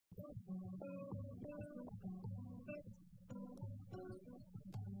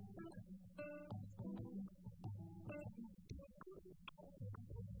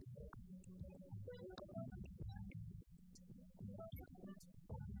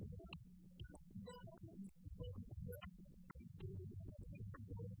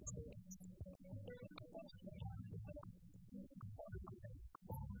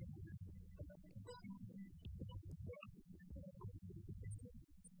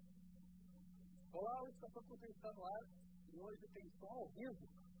Olá, o Estação Cultura está no ar e hoje tem som ao vivo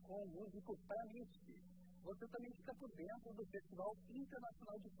com o músico Pramit. Você também fica por dentro do Festival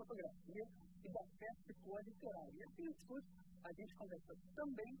Internacional de Fotografia e da FestiPoa Literária. E aqui no estúdio a gente conversa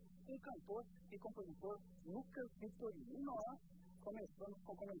também com o cantor e compositor Victorino. E nós começamos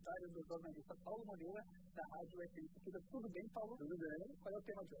com o comentário do jornalista Paulo Moreira, da rádio FM Cultura. Tudo bem, Paulo? Tudo bem. Qual é o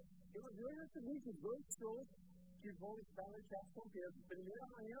tema de hoje? O tema de hoje é o seguinte: 2 shows que vão estar no Teatro São Pedro. Primeiro,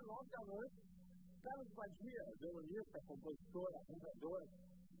 amanhã, 9 da noite, Carlos Badia, jornalista, compositor, arranjador,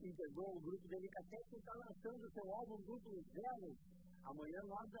 integrou o grupo Delicatessen que está lançando o seu álbum Duplo Zero. Amanhã,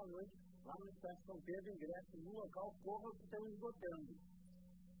 9 da noite, lá no Teatro São Pedro, ingresso no local, corra que estão esgotando.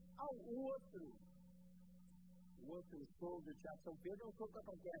 O outro show do Teatro São Pedro é um show que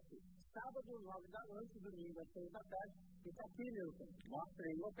acontece sábado, 9 da noite, domingo, às 6 da tarde. Fica aqui, Milton. Mostra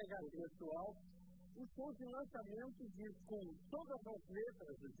aí, vou pegar o pessoal. O show de lançamento diz com todas as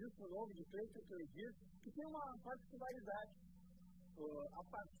letras do disco novo de Cleiton Cledir, que tem uma particularidade. A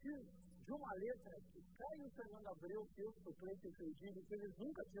partir de uma letra que Caio Fernando Abreu fez para o Cleiton Cledir, que eles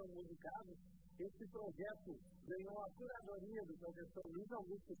nunca tinham musicado, esse projeto ganhou a curadoria do professor Luiz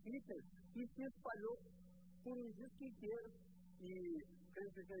Augusto Fica e se espalhou por um disco inteiro. E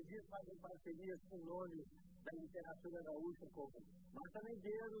Cleiton Cledir fazem parcerias com nomes da literatura gaúcha como Marta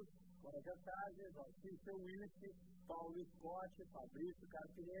Medeiros, Cláudia Tardes, Alcício Wilson, Paulo Scott, Fabrício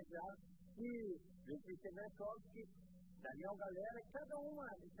Carpineja e Victorino, Daniel Galera. Cada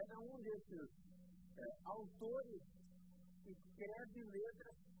um desses autores escreve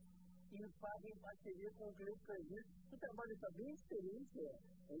letras e fazem parceria com o Cleiton Cledir. O trabalho está bem diferente,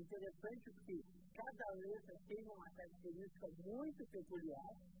 é interessante porque cada letra tem uma característica muito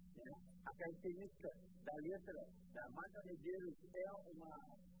peculiar. A característica da letra da Marta Medeiros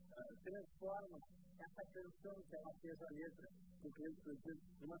transforma essa canção que ela fez a letra do Cleiton Cledir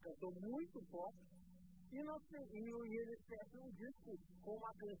numa canção muito forte. E eles fecham um disco com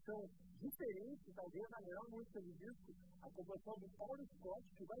uma canção diferente, talvez a melhor música do disco, a composição do Paulo Scott,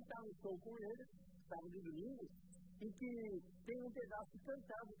 que vai estar no show com eles, sábado e domingo, e que tem um pedaço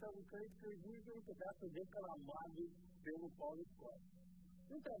cantado pelo Cleiton Cledir e um pedaço declamado pelo Paulo Scott.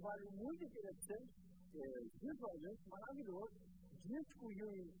 Um trabalho muito interessante, visualmente maravilhoso, disco e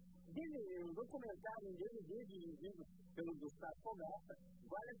um documentário em DVD dirigido pelo Gustavo Fogaça.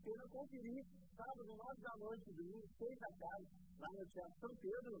 Vale a pena conferir, sábado, 9 da noite, domingo, 6 da tarde, lá no Teatro São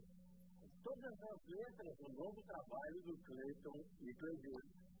Pedro. Todas as letras do novo trabalho do Cleiton e Cledir.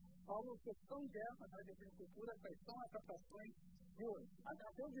 Paulo, questão dessa na FM Cultura, quais são as atrações de hoje? A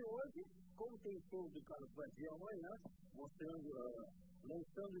atração de hoje, como tem show do Carlos Badia amanhã,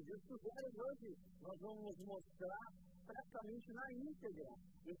 lançando discos zero, hoje nós vamos mostrar praticamente na íntegra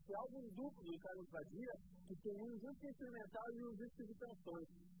esse álbum duplo do Carlos Badia, que tem um disco instrumental e um disco de canções.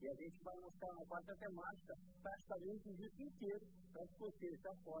 E a gente vai mostrar na quarta temática praticamente um disco inteiro para que você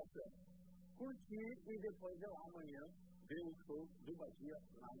já possa curtir e depois de lá amanhã ver o show do Badia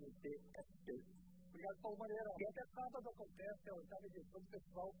lá no TSP. Obrigado, Paulo Moreira. E até sábado acontece a 8ª edição do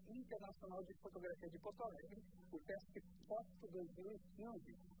Festival Internacional de Fotografia de Porto Alegre, o FestFotoPoA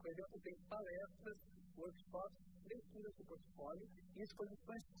 2015. O evento tem palestras, workshops, leituras do portfólio e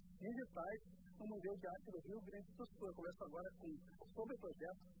exposições digitais no Museu de Arte do Rio Grande do Sul. Eu converso agora sobre o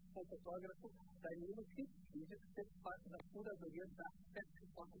projeto com o fotógrafo Danilo que fez parte da curadoria da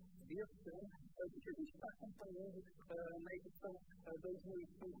FestFotoPoA. O que a gente está acompanhando na edição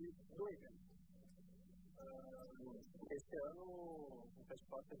 2015 do evento? Esse ano o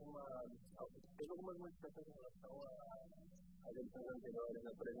FestiPoa teve algumas modificações em relação às edições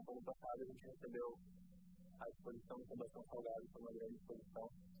anteriores. Por exemplo, ano passado a gente recebeu a exposição do Sebastião Salgado, que foi uma grande exposição.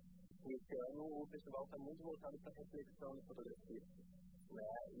 E esse ano o festival está muito voltado para a reflexão da fotografia,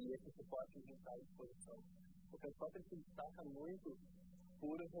 e esse suporte que está à disposição. O festival se destaca muito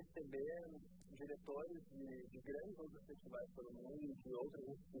por receber diretores de grandes outros festivais pelo mundo e de outras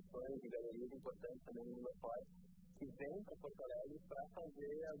instituições de galerias importantes também no mundo fora, que vêm para Porto Alegre para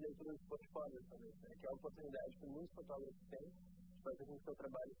fazer as leituras de portfólios também, que é uma oportunidade que muitos fotógrafos têm de fazer com que o seu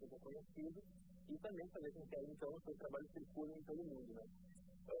trabalho seja conhecido e também fazer com que então o seu trabalho circule em todo o mundo.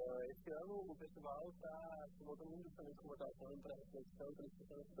 Esse ano o festival está se voltando muito justamente, como eu estava falando, para a reflexão, para a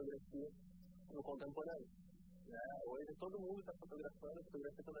discussão da fotografia no contemporâneo. Hoje todo mundo está fotografando, a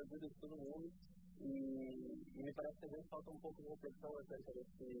fotografia está na vida de todo mundo e me parece que a gente falta um pouco de reflexão acerca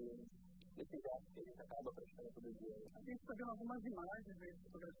desse gasto que a gente acaba praticando todo dia. A gente está vendo algumas imagens de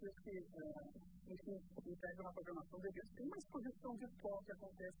fotografias que integram a programação do evento. Tem uma exposição virtual que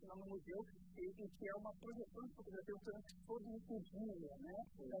acontece lá no museu e que é uma projeção de fotografia durante todo o dia,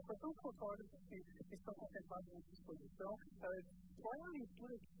 Quais são os fotógrafos que estão contemplados nessa exposição? Qual é a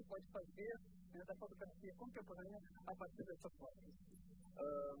leitura que se pode fazer da fotografia contemporânea a partir dessas fotos?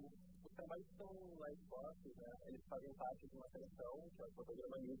 Os trabalhos que estão lá expostos, né, eles fazem parte de uma seleção, que é o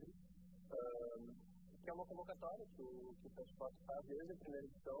programa livre, que é uma convocatória que o FestiPoa faz desde a primeira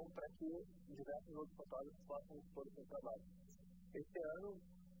edição para que diversos outros fotógrafos possam expor o seu trabalho. Este ano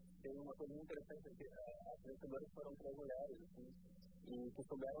tem uma coisa muito interessante, que as vencedoras foram 3 mulheres, assim, e que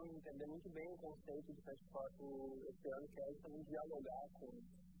souberam entender muito bem o conceito de FestiPoa esse ano, que é justamente dialogar com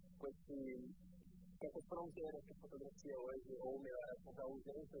essas fronteiras que a fotografia hoje, ou melhor, essas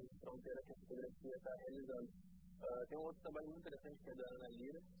ausências de fronteira que a fotografia está realizando. Tem um outro trabalho muito interessante que é da Ana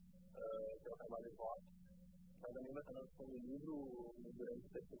Lira, que é o trabalho de voto. Ela também vai estar lançando um livro durante o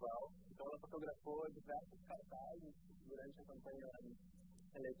festival. Então ela fotografou diversos cartazes durante a campanha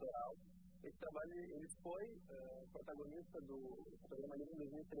eleitoral. Esse trabalho ele foi protagonista do programa livre em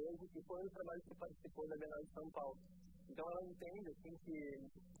 2013 e foi um trabalho que participou da Bienal de São Paulo. Então ela entende assim, que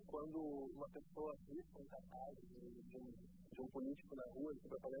quando uma pessoa risca um cartaz de um político na rua, de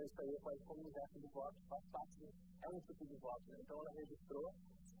propaganda, isso aí é quase como um gesto de voto, faz parte, é um tipo de voto. Né? Então ela registrou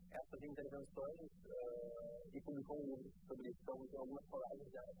essas intervenções e publicou um livro sobre isso. Então tem algumas colagens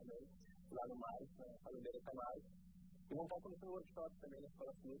já também, lá no Mar, na Fazenda Tamar. E vão estar começando workshops também na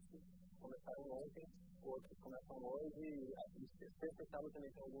Escola Músico. Começaram ontem, outros começam hoje, e sexta e sábado também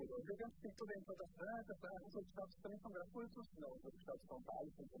tem alguns outros. Digamos que tudo em toda a França, os workshops também são gratuitos? Não, os workshops são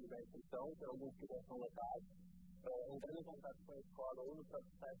pagos, tem que ligar a inscrição, tem alguns que já são lotados. Entrando em contato com a escola ou no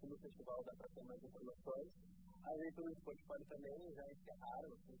próprio site do festival dá para ter mais informações. As leituras do FestiPoa também já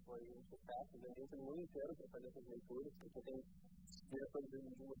encerraram, assim, foi um sucesso, a gente no mundo inteiro para fazer essas leituras, porque tem diretores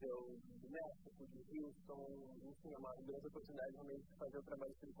de museu do México, de Houston, enfim, é uma grande oportunidade realmente de fazer o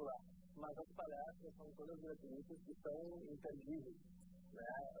trabalho circular. Mas as palestras são todas gratuitas e são interdíveis.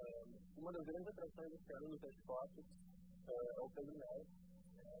 Né? Uma das grandes atrações desse ano do FestiPoa é o Pedro Neves.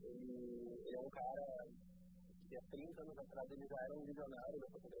 Ele é um cara que há 30 anos atrás ele já era um visionário da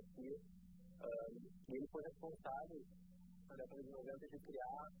fotografia. E ele foi responsável, na década de 90, de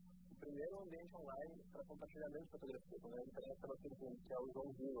criar o primeiro ambiente online para compartilhamento de fotografia, quando a internet estava surgindo, que é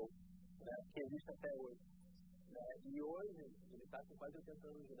o vivo, né, que existe até hoje. Né? E hoje, ele está com quase 80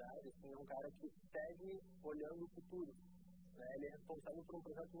 anos de idade, assim, é um cara que segue olhando o futuro. Né? Ele é responsável por um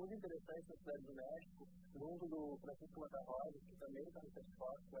projeto muito interessante na Cidade do México, junto do Francisco Matarrosa, que também está no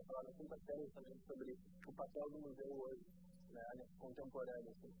FestiPoa, que vai falar na quinta-feira também sobre o papel do museu hoje, né,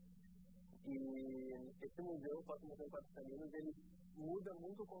 contemporâneo. Assim. E esse museu, o Foto Museu Quatro Caminhos, ele muda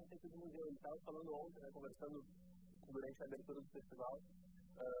muito o conceito do museu. Ele estava falando ontem, né, conversando durante a abertura do festival,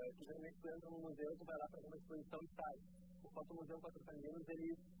 que geralmente tu entra no museu, tu vai lá para uma exposição e sai. O Foto Museu Quatro Caminhos,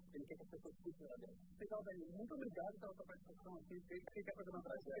 ele quer que as pessoas fiquem lá dentro. Legal, Dani. Muito obrigado pela sua participação aqui. Fica a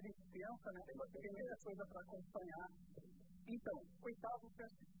programação que a gente pensa, né? Tem muita coisa para acompanhar. Então, oitavo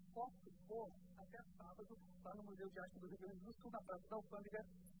FestFotoPoA, até sábado, lá no Museu de Arte do Rio Grande do Sul, na Praça da Alfândega,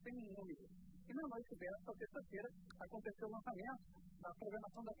 sem número. E na noite desta terça-feira, aconteceu o lançamento da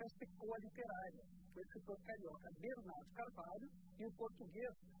programação da FestiPoa Literária. O escritor carioca Bernardo Carvalho e o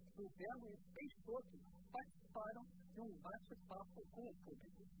português Belo Estação participaram de um bate-papo com o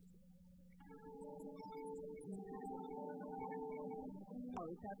público. A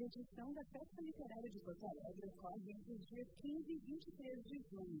oitava edição da Festa Literária de Porto Alegre ocorre entre os dias 15 e 23 de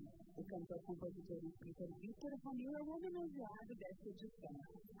junho. O cantor, compositor e escritor Victorino é o homenageado desta edição.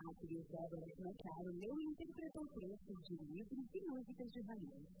 A atriz Débora Macaro leu e interpretou trechos de livros e músicas de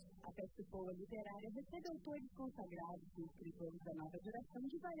Ramiro. A FestiPoa Literária recebe autores consagrados e escritores da nova geração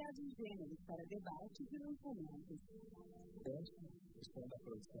de variados gêneros para debates e lançamentos. A questão da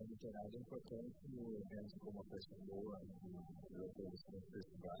produção literária é importante no evento como a FestiPoa, os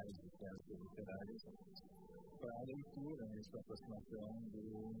festivais e festas literárias, para a leitura, essa aproximação do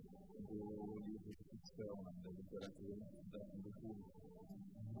livro de ficção, da literatura do público.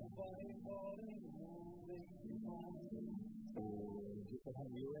 O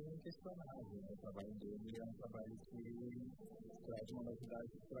Victorino é inquestionável, o trabalho dele é um trabalho que traz uma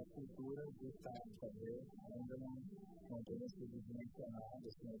novidade para a cultura do Estado, talvez ainda não tenha sido dimensionado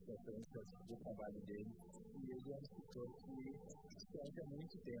assim, a importância do trabalho dele, e ele é um escritor que escreve há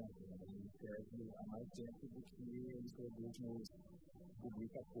muito tempo, né? Ele escreve há mais tempo do que ele produz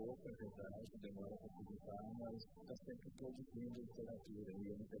publica pouco, é verdade, demora para publicar, mas está sempre produzindo literatura, e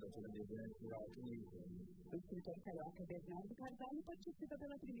a literatura dele é de alto nível. O escritor carioca Bernardo Carvalho participa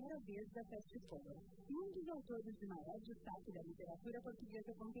pela primeira vez da FestiPoa. E um dos autores de maior destaque da literatura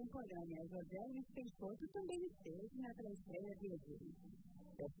portuguesa contemporânea, José Luiz Peixoto, também esteve na pré-estreia de evento.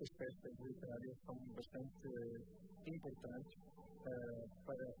 Essas festas literárias são bastante importantes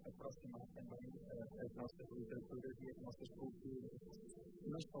para aproximar também as nossas literaturas e as nossas culturas.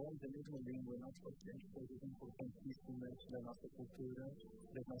 Não nós falamos a mesma língua, nós partilhamos coisas importantíssimas da nossa cultura,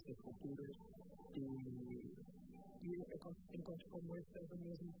 das nossas culturas, e encontros como este é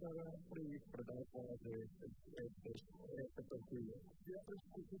mesmo para isso, para dar voz a esta partilha. E essa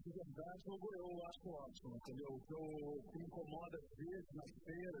discussão de verdade eu acho ótimo, entendeu? O que me incomoda às vezes nas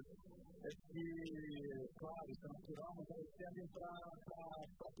feiras é que, claro, isso é natural, mas elas servem para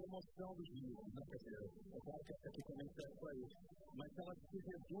a promoção dos livros, né? Quer dizer, é claro que essa aqui também serve para isso. Mas se ela se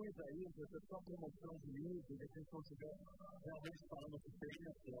reduz a isso, essa só promoção de livros, e a gente não estiver realmente falando de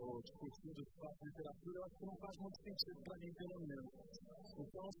ciência ou discutindo de fato de literatura, eu acho que não faz muito sentido para mim, pelo menos.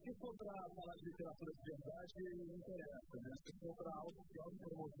 Então, se for para falar de literatura de verdade, não interessa, né? Se for para algo que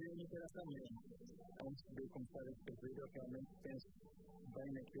promover, não interessa mesmo. Antes de começar a escrever, eu realmente penso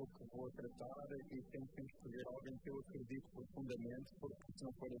bem naquilo que vou tratar e tento escolher algo em que eu acredito profundamente, porque se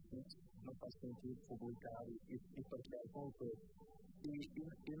não for assim, não faz sentido publicar e partilhar com os outros.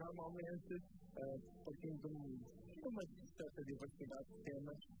 E normalmente, partindo de uma certa diversidade de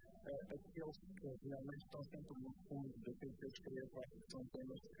temas, aqueles que realmente estão sempre no fundo daquilo que eu escrevo, são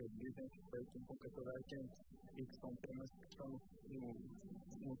temas que dizem respeito um pouco a toda a gente e que são temas que estão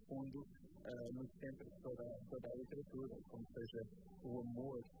no fundo no centro de toda a literatura, como seja o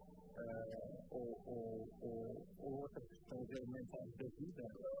amor ou outras questões elementares da vida.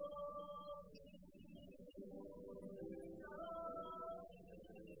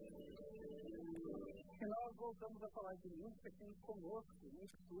 E nós voltamos a falar de música aqui conosco, no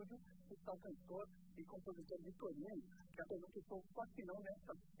estúdio, está o cantor e compositor Victorino, que apresentou o Facinão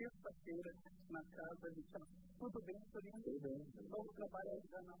nesta sexta-feira na casa de Chá. Tudo bem, Victorino? Tudo bem. Novo trabalho aí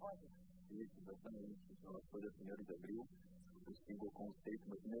já na roda? Isso, exatamente. Nós foi a 1º de abril, o single conceito,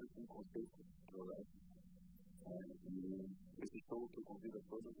 meu primeiro single conceito que eu levo. E esse show que eu convido a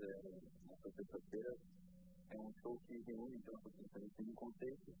todos nesta sexta-feira é um show que reúne, então, um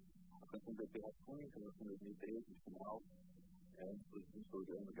conceito. A canção do Acompanhe, que lançou em 2013, no final, um dos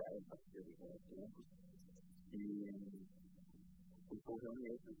programas do Gaia, parceiro de Temos. E o show reúne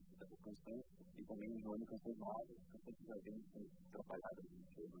essas canções e também reúne canções novas, canções que já vêm sendo trabalhadas nos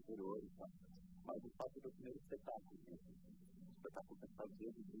shows anteriores, tá? Mas o fato do primeiro espetáculo, o espetáculo pensado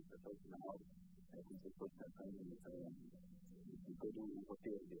desde o início até o final, como se fosse pensando em todo o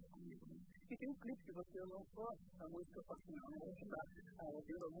roteiro dele comigo. E tem um clipe que você lançou, a música Facinão, a gente está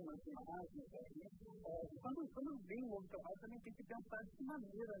ouvindo algumas imagens aqui. Quando vem um novo trabalho, também tem que pensar de que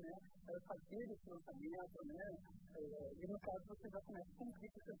maneira, né? Fazer esse lançamento, né? E no caso você já começa com um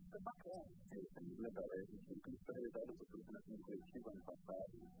clipe que é super bacana. É muito legal. A gente tem um clipe realizado por financiamento coletivo ano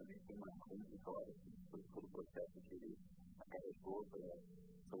passado, também tem uma vitória sobre todo o processo que ele acarretou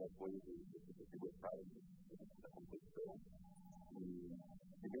pelo apoio que gostaram da composição.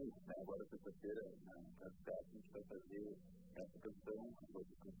 E bem, agora sexta-feira, na casa, a gente vai fazer essa canção, as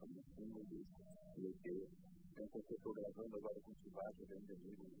outras canções do fundo do EP. Tem um compositor gravando agora com o Tivati, grande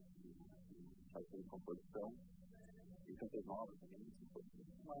amigo, fazer composição. E canções novas também,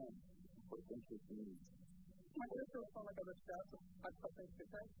 importante assim. Mas e a sua som na casa de teatro, participações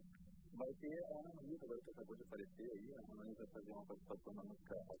especiais? Vai ter a Ana Luísa, agora que acabou de aparecer aí, a Ana Luísa vai fazer uma participação na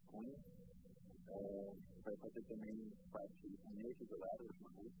música Acompanhe. Vai fazer também parte do meio de horário de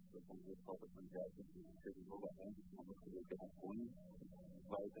uma música, com duas faltas familiares, que fez um novo arranjo, uma música do Acompanhe.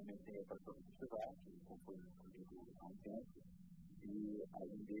 Vai também ter a participação do FestiPoa, que compõe comigo há um tempo. E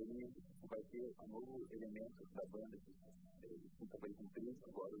além dele, vai ter um novo elemento da banda, que também cumpriu,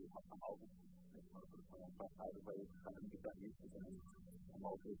 agora o nosso álbum, na produção ano passado, vai estar no guitarrista também, uma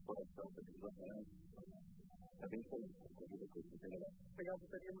outra exploração também dos arranjos. É bem diferente, Legal,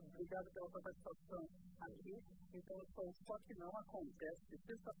 Victorino, obrigado pela sua participação aqui. Então, o Só Que Não acontece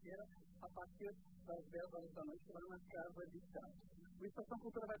sexta-feira, a partir das 10 horas da noite, lá na casa de teatro. O Estação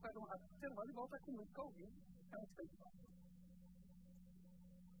Cultura vai fazer um rápido intervalo e volta com música ao vivo. É um festival.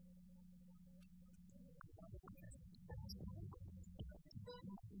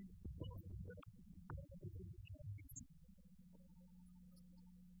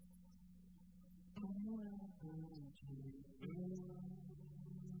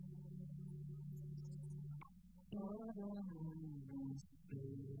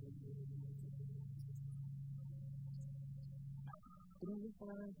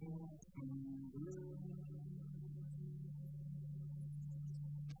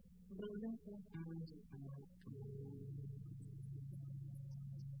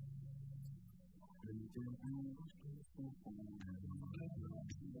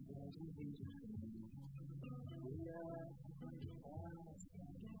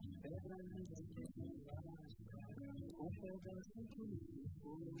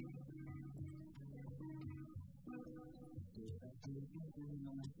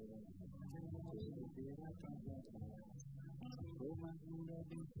 Uma vida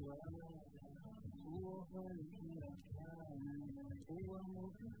abençoada, o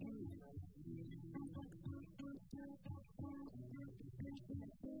amor que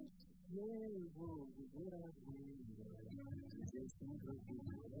eu vou viver a vida, dizer sempre o que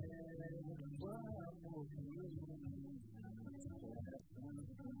quero, o amor que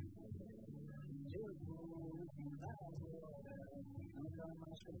eu vou cantar agora, nunca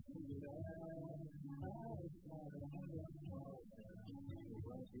mais conseguirá, a estrada minha volta,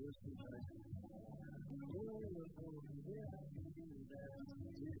 o adeus que vai. Eu vou viver a vida,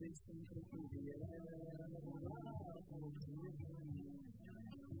 dizer sempre o que vier, o amor que eu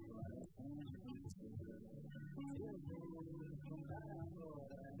vou cantar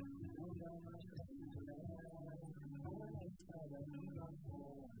agora, nunca mais conseguirá, a estrada minha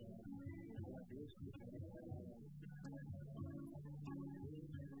volta, o adeus que vai.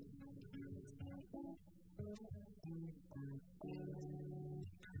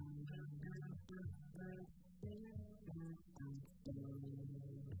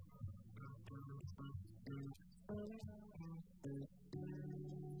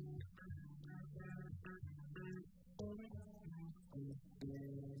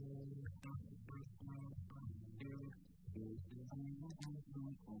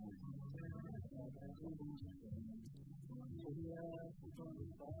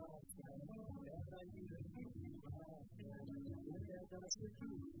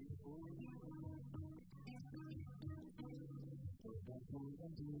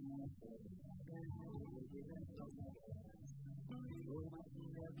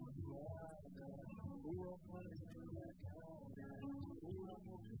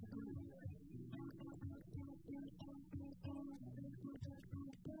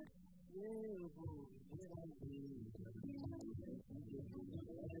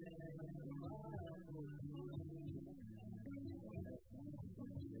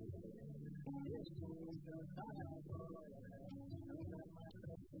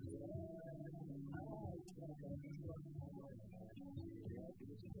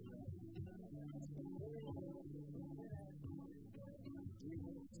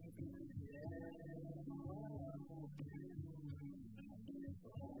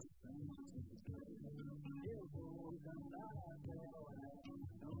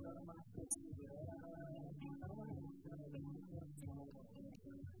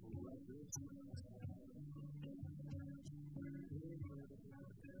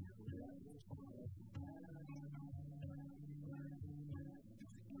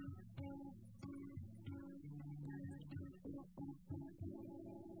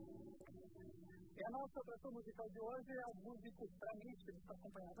 A nossa atração musical de hoje é o músico Pramit, que está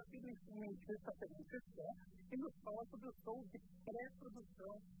acompanhado aqui do instrumentista e nos fala sobre o show de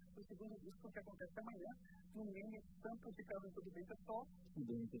pré-produção do segundo disco que acontece amanhã no Mini Santos de Casa. Tudo bem, pessoal? Tudo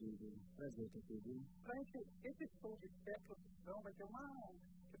bem, querido. Prazer ter aqui. Pramit, esse show de pré-produção vai ter uma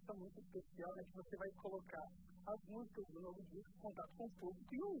questão muito especial, né, que você vai colocar as músicas do novo disco, contato com o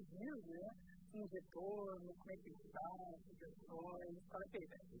público e ouvir, né, um retorno, como é que está, sugestões, para que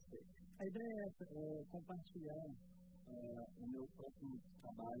a ideia é compartilhar o meu próximo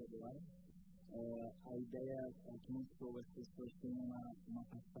trabalho agora. A ideia é que no show as pessoas tenham uma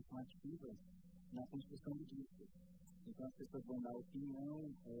participação ativa na construção do disco. Então as pessoas vão dar opinião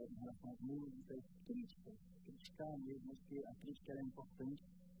em relação às músicas, criticar mesmo, porque a crítica é importante.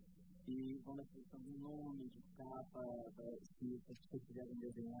 E vão na sugestão de nome, de capa, se as pessoas quiserem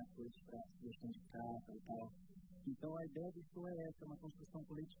desenhar coisas para sugestão de capa e tal. Então a ideia disso é essa, uma construção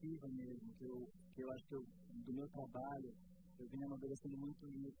coletiva mesmo, que eu acho que do meu trabalho, eu venho amadurecendo muito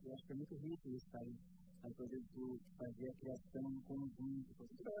isso, eu acho que é muito rico isso, sabe? A coisa de fazer a criação em conjunto. Eu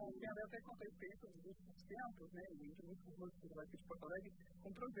até contei feito nos últimos tempos, né, e de muitos músicos do FestiPoa Porto Alegre,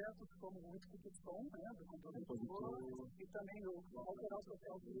 com projetos como o músico de som, né, do compositor, e também o Alterar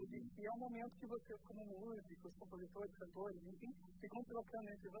Social Clube, que é um momento que vocês, como músicos, compositores, cantores, enfim, ficam trocando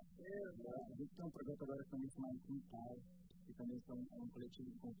entre vocês. A gente tem um projeto agora também chamado Comentário, que também são um coletivo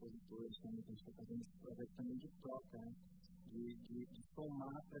de compositores, também que a gente está fazendo esse projeto também de troca, né? De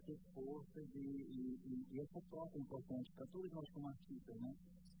somar para ter forças e essa troca é importante para todos nós como artistas, né?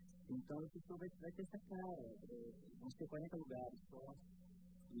 Então esse show vai ter essa cara, vão ser 40 lugares só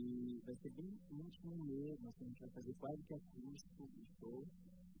e vai ser bem íntimo mesmo, assim, a gente vai fazer quase que acústico o show.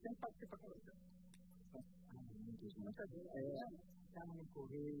 Quem participa com você? Muita gente. Carmen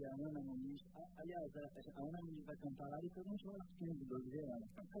Correia, a Ana Muniz. Aliás, a Ana Muniz vai cantar lá e todo mundo vai assistir de 12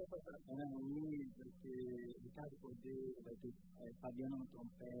 anos. Ana Muniz, vai ter Ricardo Cordeiro, vai ter Fabiano no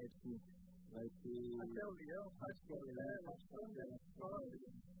trompete, vai ter... Até o Leão,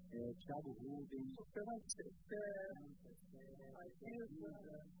 Thiago Rubens,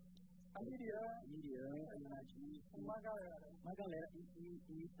 a Miriam, uma galera,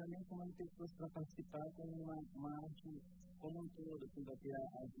 e também chamando pessoas para participar com uma arte como um todo, assim, vai ter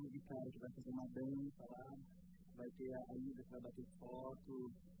a música que vai fazer uma dança lá, vai ter a Isa que vai bater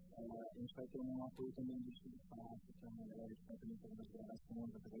foto, a gente vai ter um apoio também do espaço, que é uma galera que está também fazendo as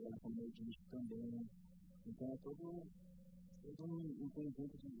gravações, vai trabalhar com o meu disco também, então é todo um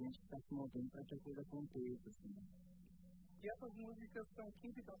conjunto de gente que está se movendo para que a coisa aconteça, assim. E essas músicas são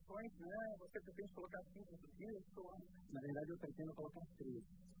 15 canções, né? Você pretende colocar 5 no disco? Na verdade, eu pretendo colocar 3.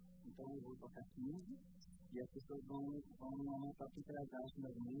 Então, eu vou tocar 15 e as pessoas vão anotar o que elas acham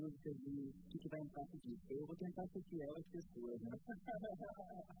das músicas e o que vai entrar no disco. Eu vou tentar ser fiel às pessoas, né?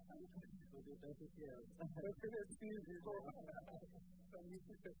 Vou tentar ser fiel. Eu preciso. Pramit,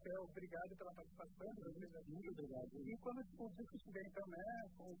 obrigado pela participação. Muito obrigado. E quando o disco estiver, então, né,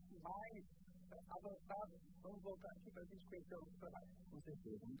 com mais avançado, vamos voltar aqui para a gente conhecer o trabalho. Com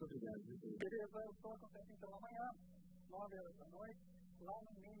certeza, muito obrigado. Beleza, o som acontece então amanhã, 9h da noite, lá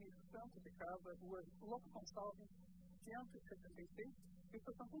no mini Santo de Casa, rua Louco Gonçalves, 176,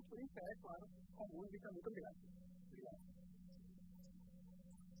 Estação Cultura em pé, claro, com música. Muito obrigado. Obrigado.